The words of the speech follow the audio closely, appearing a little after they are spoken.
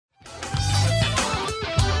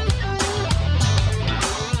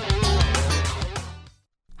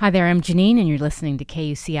Hi there, I'm Janine, and you're listening to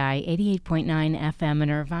KUCI 88.9 FM in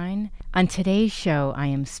Irvine. On today's show, I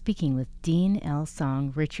am speaking with Dean L.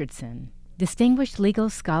 Song Richardson. Distinguished legal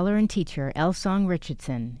scholar and teacher L. Song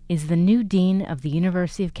Richardson is the new dean of the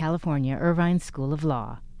University of California, Irvine School of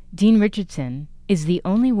Law. Dean Richardson is the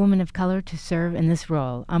only woman of color to serve in this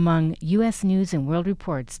role among U.S. News and World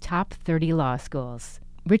Report's top 30 law schools.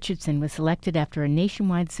 Richardson was selected after a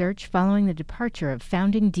nationwide search following the departure of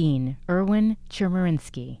founding dean Erwin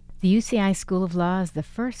Chemerinsky. The UCI School of Law is the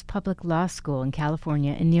first public law school in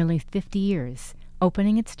California in nearly 50 years,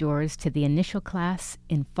 opening its doors to the initial class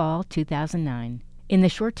in fall 2009. In the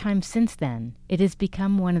short time since then, it has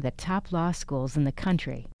become one of the top law schools in the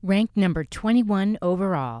country, ranked number 21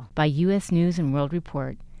 overall by U.S. News and World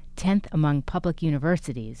Report, 10th among public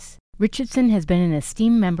universities. Richardson has been an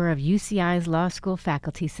esteemed member of UCI's law school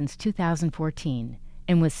faculty since 2014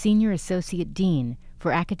 and was Senior Associate Dean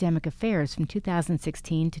for Academic Affairs from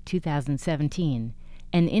 2016 to 2017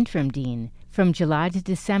 and Interim Dean from July to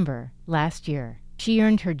December last year. She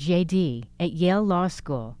earned her J.D. at Yale Law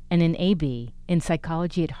School and an A.B. in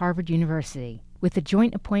Psychology at Harvard University. With a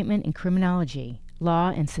joint appointment in criminology, law,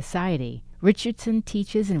 and society, Richardson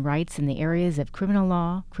teaches and writes in the areas of criminal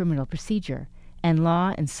law, criminal procedure, and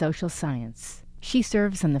law and social science. She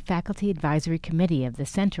serves on the Faculty Advisory Committee of the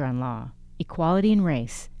Center on Law, Equality and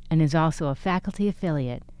Race, and is also a faculty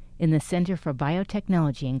affiliate in the Center for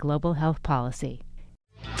Biotechnology and Global Health Policy.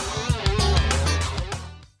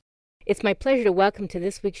 It's my pleasure to welcome to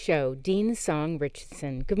this week's show Dean Song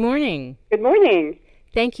Richardson. Good morning. Good morning.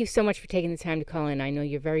 Thank you so much for taking the time to call in. I know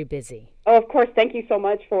you're very busy. Oh, of course. Thank you so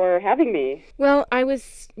much for having me. Well, I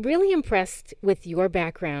was really impressed with your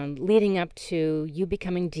background leading up to you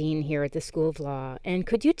becoming dean here at the School of Law. And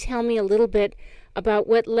could you tell me a little bit about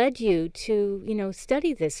what led you to,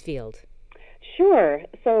 study this field? Sure.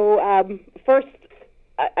 So first,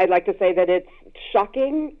 I'd like to say that it's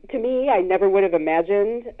shocking to me. I never would have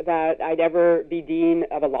imagined that I'd ever be dean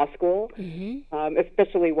of a law school,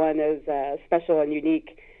 especially one as special and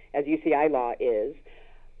unique as UCI Law is.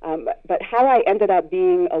 But how I ended up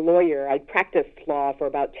being a lawyer, I practiced law for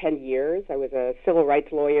about 10 years. I was a civil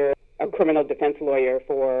rights lawyer, a criminal defense lawyer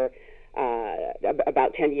for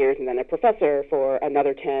about 10 years, and then a professor for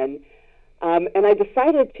another 10. And I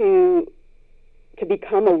decided to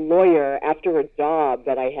become a lawyer after a job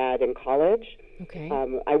that I had in college. Okay.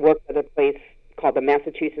 I worked at a place called the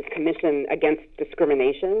Massachusetts Commission Against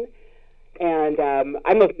Discrimination. And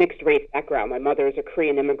I'm of mixed race background. My mother is a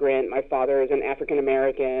Korean immigrant. My father is an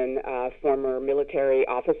African-American former military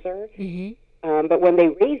officer. But when they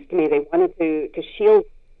raised me, they wanted to shield,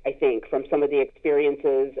 I think, from some of the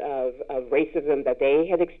experiences of racism that they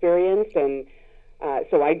had experienced. And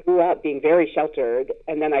so I grew up being very sheltered,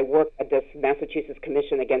 and then I worked at this Massachusetts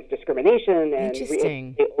Commission Against Discrimination, and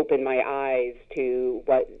it opened my eyes to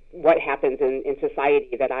what happens in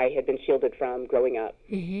society that I had been shielded from growing up.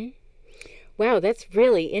 Wow, that's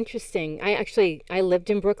really interesting. I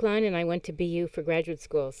lived in Brookline, and I went to BU for graduate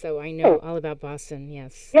school, so I know all about Boston,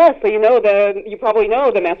 yes. Yes, so you probably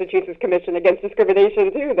know the Massachusetts Commission Against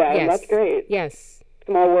Discrimination, too, then. Yes. That's great. Yes.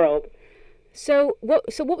 Small world. So what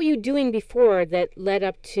were you doing before that led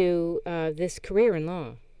up to this career in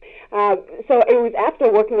law? So it was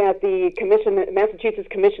after working at the Massachusetts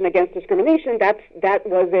Commission Against Discrimination. That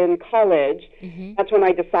was in college. That's when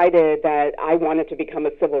I decided that I wanted to become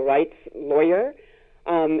a civil rights lawyer,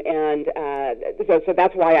 so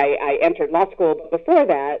that's why I entered law school. But before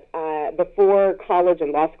that, before college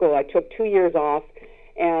and law school, I took 2 years off,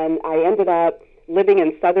 and I ended up living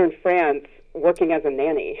in southern France, working as a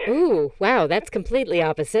nanny. Ooh, wow, that's completely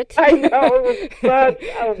opposite. I know, it was such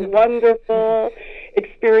a wonderful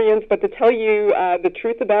experience, but to tell you the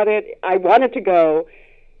truth about it, I wanted to go,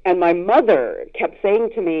 and my mother kept saying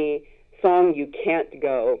to me, Song, you can't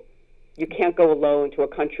go. You can't go alone to a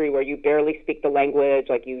country where you barely speak the language,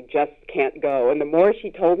 like you just can't go. And the more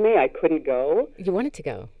she told me I couldn't go. You wanted to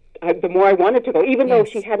go. The more I wanted to go. Even though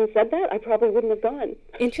she hadn't said that, I probably wouldn't have gone.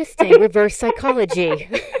 Interesting. Reverse psychology.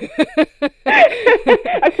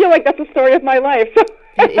 I feel like that's the story of my life.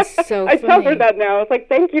 That is so I funny. tell her that now. It's like,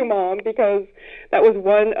 thank you, Mom, because that was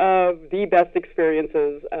one of the best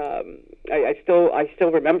experiences. I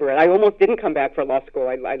still remember it. I almost didn't come back for law school.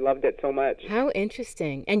 I loved it so much. How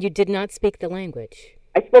interesting. And you did not speak the language?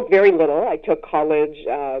 I spoke very little. I took college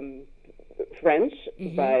French,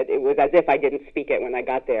 but it was as if I didn't speak it when I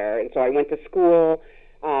got there. And so I went to school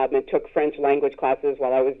and took French language classes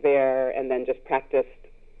while I was there, and then just practiced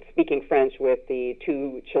speaking French with the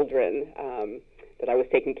two children that I was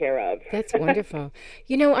taken care of. That's wonderful.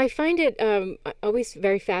 I find it always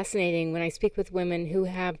very fascinating when I speak with women who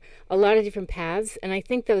have a lot of different paths, and I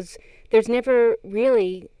think there's never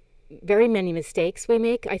really very many mistakes we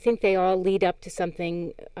make. I think they all lead up to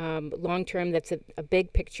something long-term that's a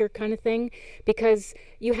big picture kind of thing, because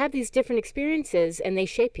you have these different experiences and they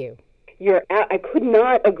shape you. I could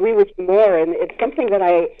not agree with you more, and it's something that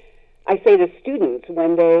I say to students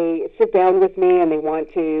when they sit down with me and they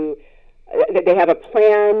want to, they have a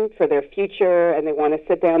plan for their future and they want to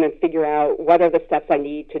sit down and figure out what are the steps I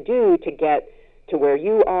need to do to get to where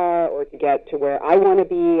you are or to get to where I want to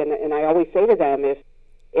be. And I always say to them, if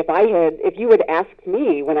you had asked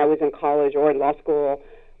me when I was in college or in law school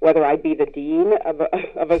whether I'd be the dean of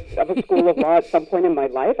a school of law at some point in my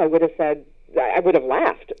life, I would have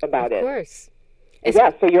laughed about it. Of course.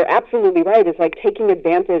 Yeah, so you're absolutely right. It's like taking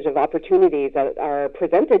advantage of opportunities that are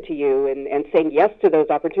presented to you and saying yes to those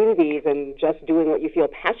opportunities and just doing what you feel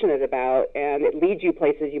passionate about, and it leads you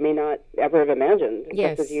places you may not ever have imagined,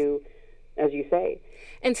 yes. just as you say.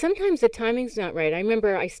 And sometimes the timing's not right. I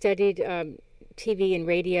remember I studied TV and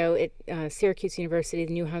radio at Syracuse University,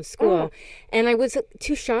 the Newhouse School, and I was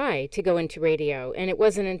too shy to go into radio, and it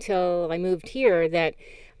wasn't until I moved here that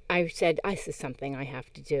I said, this is something I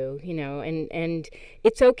have to do, and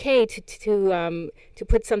it's okay to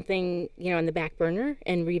put something, on the back burner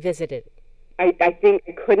and revisit it. I think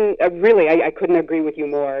I couldn't agree with you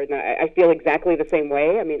more. And I feel exactly the same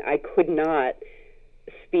way. I mean, I could not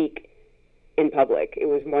speak in public. It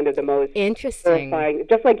was one of the most terrifying,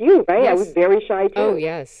 just like you, right? Yes. I was very shy too. Oh,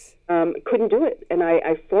 yes. Couldn't do it, and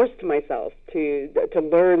I forced myself to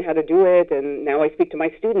learn how to do it, and now I speak to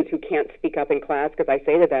my students who can't speak up in class because I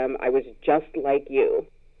say to them, I was just like you.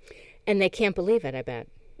 And they can't believe it, I bet.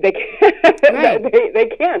 They can't. Right. they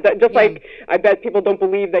can't. Just like I bet people don't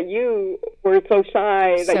believe that you were so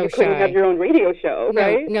shy that you couldn't have your own radio show,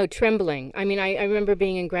 right? No, trembling. I mean, I remember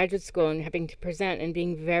being in graduate school and having to present and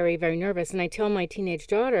being very, very nervous. And I tell my teenage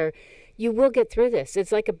daughter, you will get through this.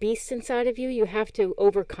 It's like a beast inside of you. You have to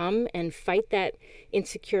overcome and fight that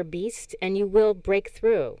insecure beast, and you will break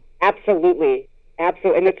through. Absolutely. And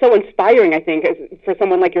it's so inspiring, I think, for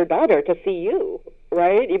someone like your daughter to see you,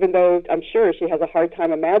 right? Even though I'm sure she has a hard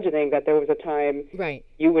time imagining that there was a time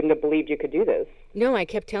you wouldn't have believed you could do this. No, I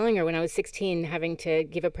kept telling her when I was 16, having to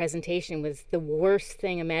give a presentation was the worst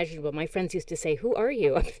thing imaginable. My friends used to say, "Who are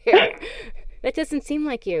you up there?" That doesn't seem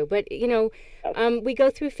like you. But, we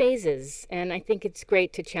go through phases, and I think it's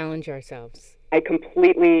great to challenge ourselves. I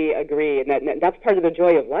completely agree. And that's part of the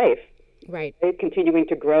joy of life. Right. Continuing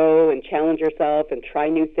to grow and challenge yourself and try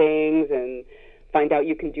new things and find out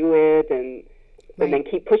you can do it and then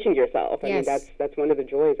keep pushing yourself. I mean, that's one of the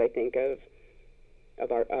joys, I think, of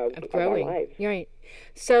our lives. You're right.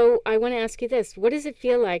 So I want to ask you this. What does it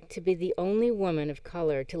feel like to be the only woman of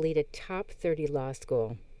color to lead a top 30 law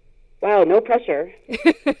school? Wow, no pressure.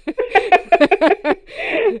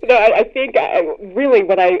 No, I think really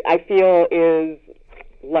what I feel is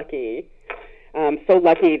lucky. So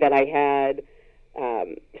lucky that I had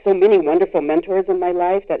so many wonderful mentors in my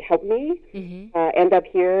life that helped me end up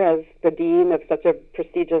here as the dean of such a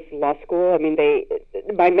prestigious law school. I mean,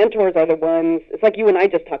 my mentors are the ones, it's like you and I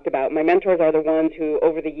just talked about, my mentors are the ones who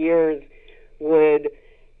over the years would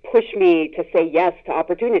push me to say yes to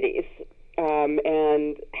opportunities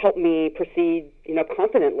and help me proceed,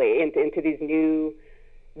 confidently into these new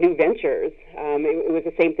ventures. It was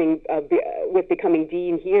the same thing with becoming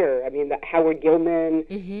dean here. I mean, Howard Gilman,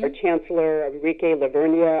 our chancellor, Enrique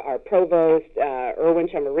Lavernia, our provost, Erwin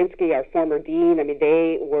Chemerinsky, our former dean. I mean,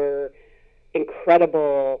 they were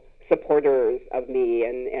incredible supporters of me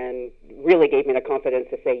and really gave me the confidence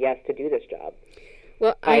to say yes to do this job.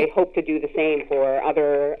 Well, I hope to do the same for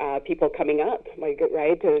other people coming up, like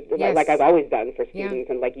I've always done for students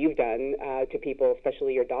and like you've done to people,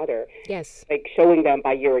 especially your daughter. Yes. Like showing them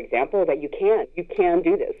by your example that you can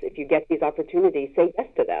do this. If you get these opportunities, say yes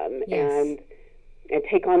to them and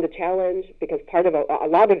take on the challenge, because part of a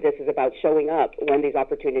lot of this is about showing up when these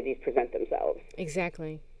opportunities present themselves.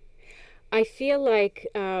 Exactly. I feel like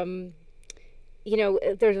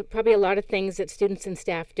there's probably a lot of things that students and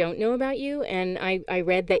staff don't know about you, and I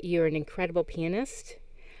read that you're an incredible pianist.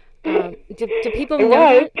 Do people know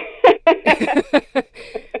that?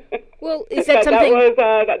 Well, is that something?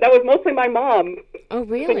 That was mostly my mom. Oh,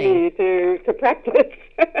 really? To practice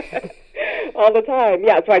all the time.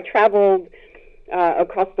 Yeah, so I traveled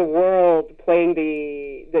across the world playing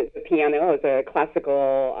the piano as a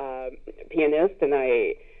classical pianist, and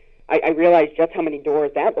I realized just how many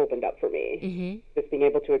doors that opened up for me. Just being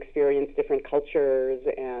able to experience different cultures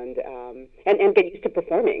and get used to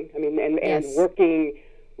performing. I mean, and working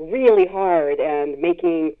really hard and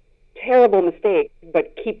making terrible mistakes,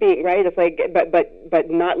 but keeping, right? It's like, but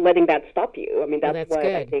not letting that stop you. I mean, that's what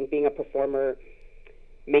good. I think being a performer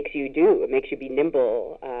makes you do. It makes you be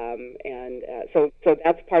nimble, so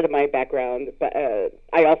that's part of my background. But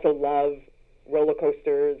I also love roller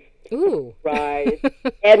coasters, Ooh, rides,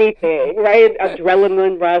 anything, right?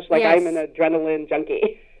 Adrenaline rush. Like yes. I'm an adrenaline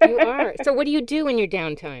junkie. You are. So what do you do in your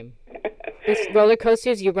downtime? These roller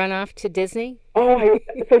coasters, you run off to Disney? Oh,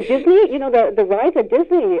 so Disney, the rides at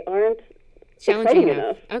Disney aren't Challenging exciting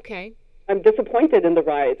enough. enough. Okay. I'm disappointed in the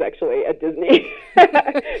rides, actually, at Disney.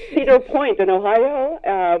 Cedar Point in Ohio,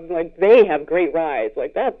 like they have great rides.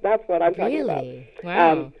 Like that's what I'm talking about. Really?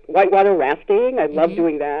 Wow. Whitewater rafting, I love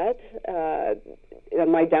doing that. In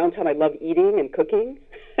my downtime, I love eating and cooking.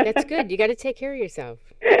 That's good. You got to take care of yourself.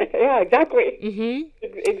 Yeah, exactly. Mm-hmm.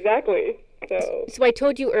 Exactly. So I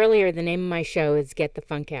told you earlier the name of my show is Get the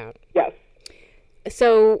Funk Out. Yes.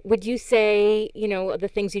 So would you say, the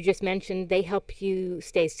things you just mentioned, they help you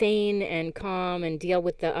stay sane and calm and deal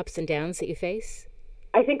with the ups and downs that you face?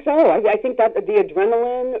 I think so. I think that the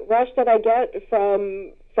adrenaline rush that I get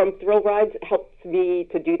from thrill rides helps me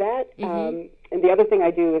to do that. Mm-hmm. And the other thing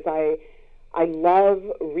I do is I love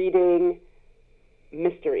reading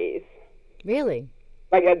mysteries. Really?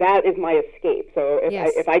 Like that is my escape. So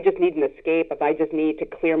if I just need an escape, if I just need to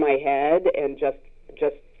clear my head and just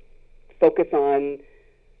focus on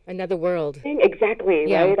another world. Exactly,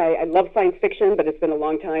 yeah. Right? I love science fiction, but it's been a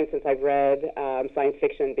long time since I've read science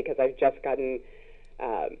fiction because I've just gotten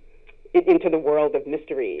into the world of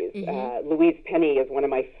mysteries. Mm-hmm. Louise Penny is one of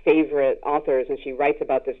my favorite authors, and she writes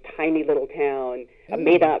about this tiny little town, a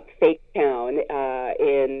made-up fake town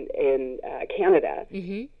in Canada.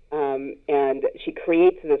 Mm-hmm. And she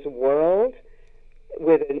creates this world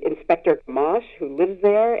with an Inspector Gamache who lives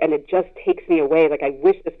there, and it just takes me away. Like, I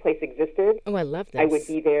wish this place existed. Oh, I love this. I would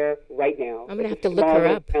be there right now. I'm going to have to look her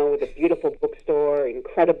up. With a beautiful bookstore,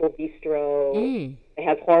 incredible bistro. Mm. It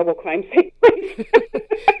has horrible crime taking place.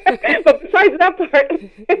 But besides that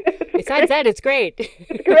part... Besides that, it's great.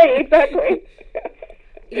 It's great, exactly.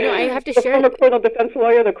 I have to share. I'm a criminal defense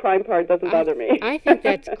lawyer. The crime part doesn't bother me. I think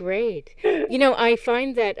that's great. I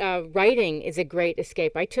find that writing is a great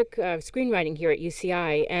escape. I took screenwriting here at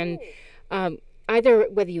UCI, and either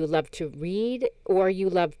whether you love to read or you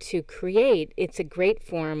love to create, it's a great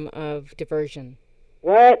form of diversion.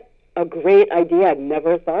 What a great idea. I've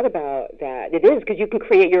never thought about that. It is, because you can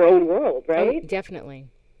create your own world, right? Oh, definitely.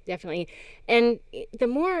 And the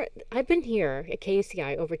more, I've been here at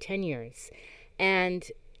KUCI over 10 years, and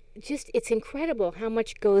just it's incredible how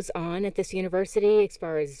much goes on at this university as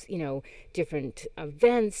far as different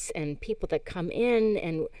events and people that come in,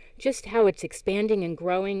 and just how it's expanding and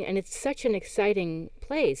growing, and it's such an exciting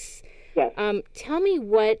place. Yes. Tell me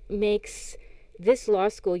what makes this law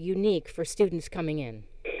school unique for students coming in.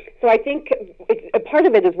 So I think a part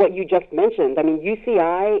of it is what you just mentioned. I mean,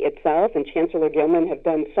 UCI itself and Chancellor Gilman have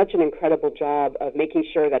done such an incredible job of making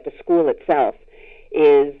sure that the school itself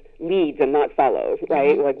leads and not follows,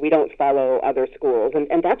 right? Mm-hmm. Like, we don't follow other schools.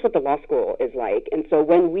 And that's what the law school is like. And so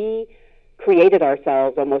when we created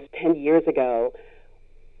ourselves almost 10 years ago,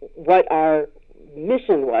 what our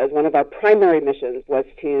mission was, one of our primary missions, was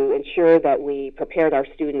to ensure that we prepared our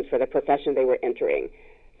students for the profession they were entering.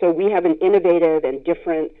 So we have an innovative and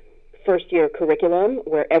different first-year curriculum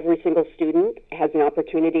where every single student has an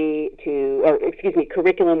opportunity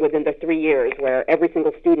curriculum within the 3 years where every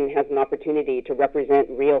single student has an opportunity to represent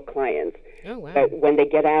real clients. Oh, wow. But when they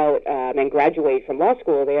get out and graduate from law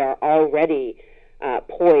school, they are already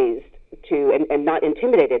poised to and not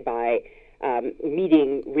intimidated by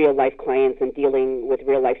meeting real-life clients and dealing with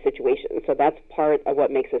real-life situations. So that's part of what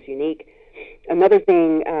makes us unique. Another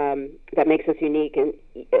thing that makes us unique, and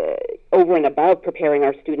over and above preparing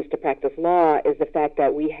our students to practice law, is the fact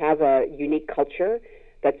that we have a unique culture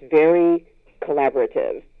that's very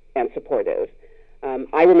collaborative and supportive.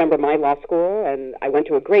 I remember my law school, and I went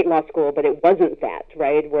to a great law school, but it wasn't that,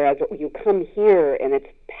 right? Whereas you come here, and it's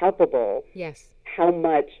palpable how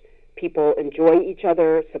much people enjoy each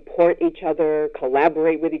other, support each other,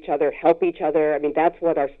 collaborate with each other, help each other. I mean, that's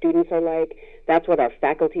what our students are like. That's what our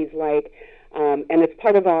faculty's like. And it's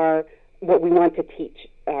part of what we want to teach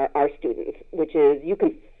our students, which is you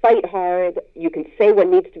can fight hard, you can say what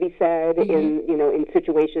needs to be said in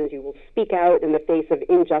situations, you will speak out in the face of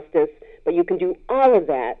injustice, but you can do all of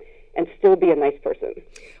that and still be a nice person.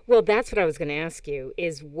 Well, that's what I was going to ask you,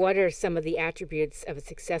 is what are some of the attributes of a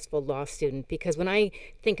successful law student? Because when I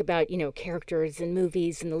think about, characters in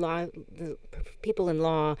movies and the people in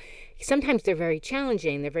law, sometimes they're very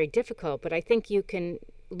challenging, they're very difficult, but I think you can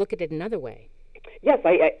look at it another way. Yes,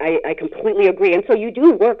 I completely agree. And so you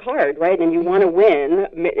do work hard, right? And you want to win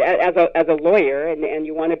as a lawyer, and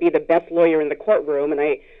you want to be the best lawyer in the courtroom.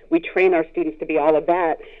 And we train our students to be all of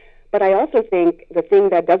that. But I also think the thing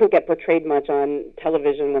that doesn't get portrayed much on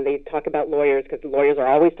television when they talk about lawyers, because lawyers are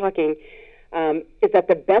always talking, is that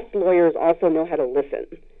the best lawyers also know how to listen.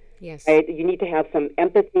 Yes. Right? You need to have some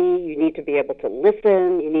empathy. You need to be able to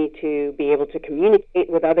listen. You need to be able to communicate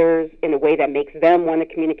with others in a way that makes them want to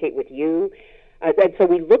communicate with you. And so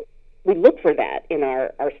we look for that in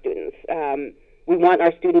our students. We want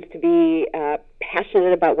our students to be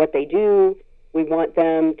passionate about what they do. We want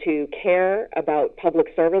them to care about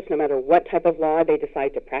public service no matter what type of law they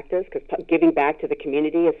decide to practice, because giving back to the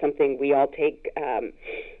community is something we all take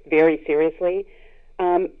very seriously.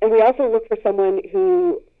 And we also look for someone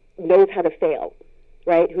who knows how to fail,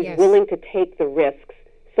 right? Who's willing to take the risks,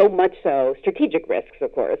 so much so, strategic risks,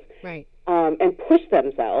 of course, right. And push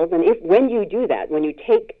themselves. And when you do that, when you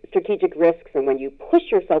take strategic risks and when you push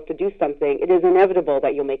yourself to do something, it is inevitable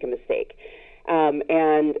that you'll make a mistake.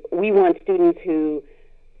 And we want students who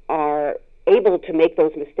are able to make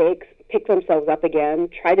those mistakes, pick themselves up again,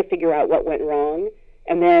 try to figure out what went wrong,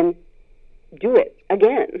 and then do it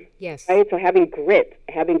again. Yes. Right? So having grit,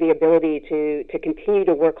 having the ability to continue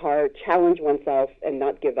to work hard, challenge oneself, and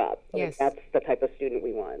not give up. Yes. That's the type of student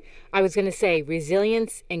we want. I was going to say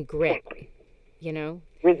resilience and grit, Exactly. you know?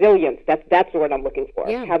 Resilience, that's what I'm looking for.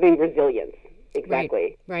 Yeah. Having resilience.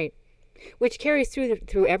 Exactly. Right. Which carries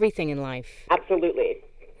through everything in life. Absolutely.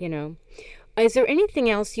 You know. Is there anything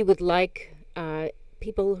else you would like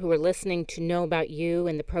people who are listening to know about you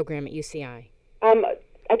and the program at UCI? I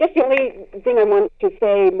guess the only thing I want to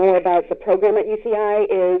say more about the program at UCI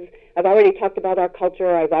is I've already talked about our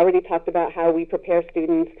culture. I've already talked about how we prepare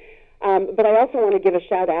students. But I also want to give a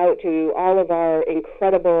shout out to all of our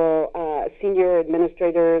incredible senior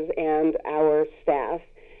administrators and our staff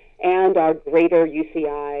and our greater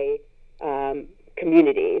UCI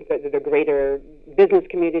community, the greater business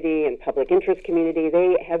community and public interest community.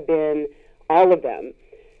 They have been, all of them,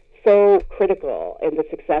 so critical in the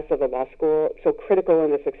success of the law school, so critical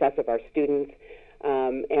in the success of our students.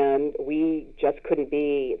 And we just couldn't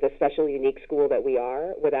be the special, unique school that we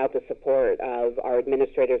are without the support of our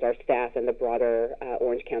administrators, our staff, and the broader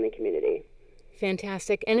Orange County community.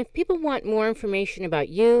 Fantastic. And if people want more information about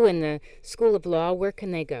you and the School of Law, where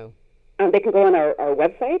can they go? They can go on our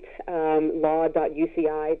website,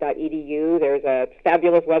 law.uci.edu. There's a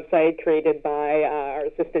fabulous website created by our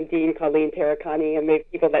assistant dean, Colleen Terracani, and the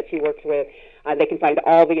people that she works with. They can find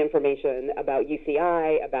all the information about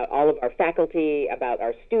UCI, about all of our faculty, about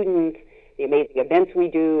our students, the amazing events we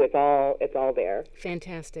do. It's all there.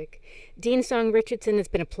 Fantastic. Dean Song Richardson, it's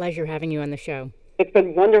been a pleasure having you on the show. It's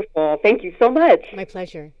been wonderful. Thank you so much. My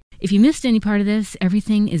pleasure. If you missed any part of this,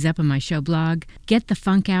 everything is up on my show blog,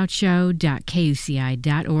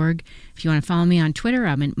 getthefunkoutshow.kuci.org. If you want to follow me on Twitter,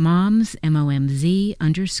 I'm at moms,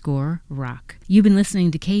 MOMZ_rock. You've been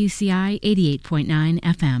listening to KUCI 88.9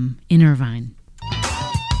 FM in Irvine.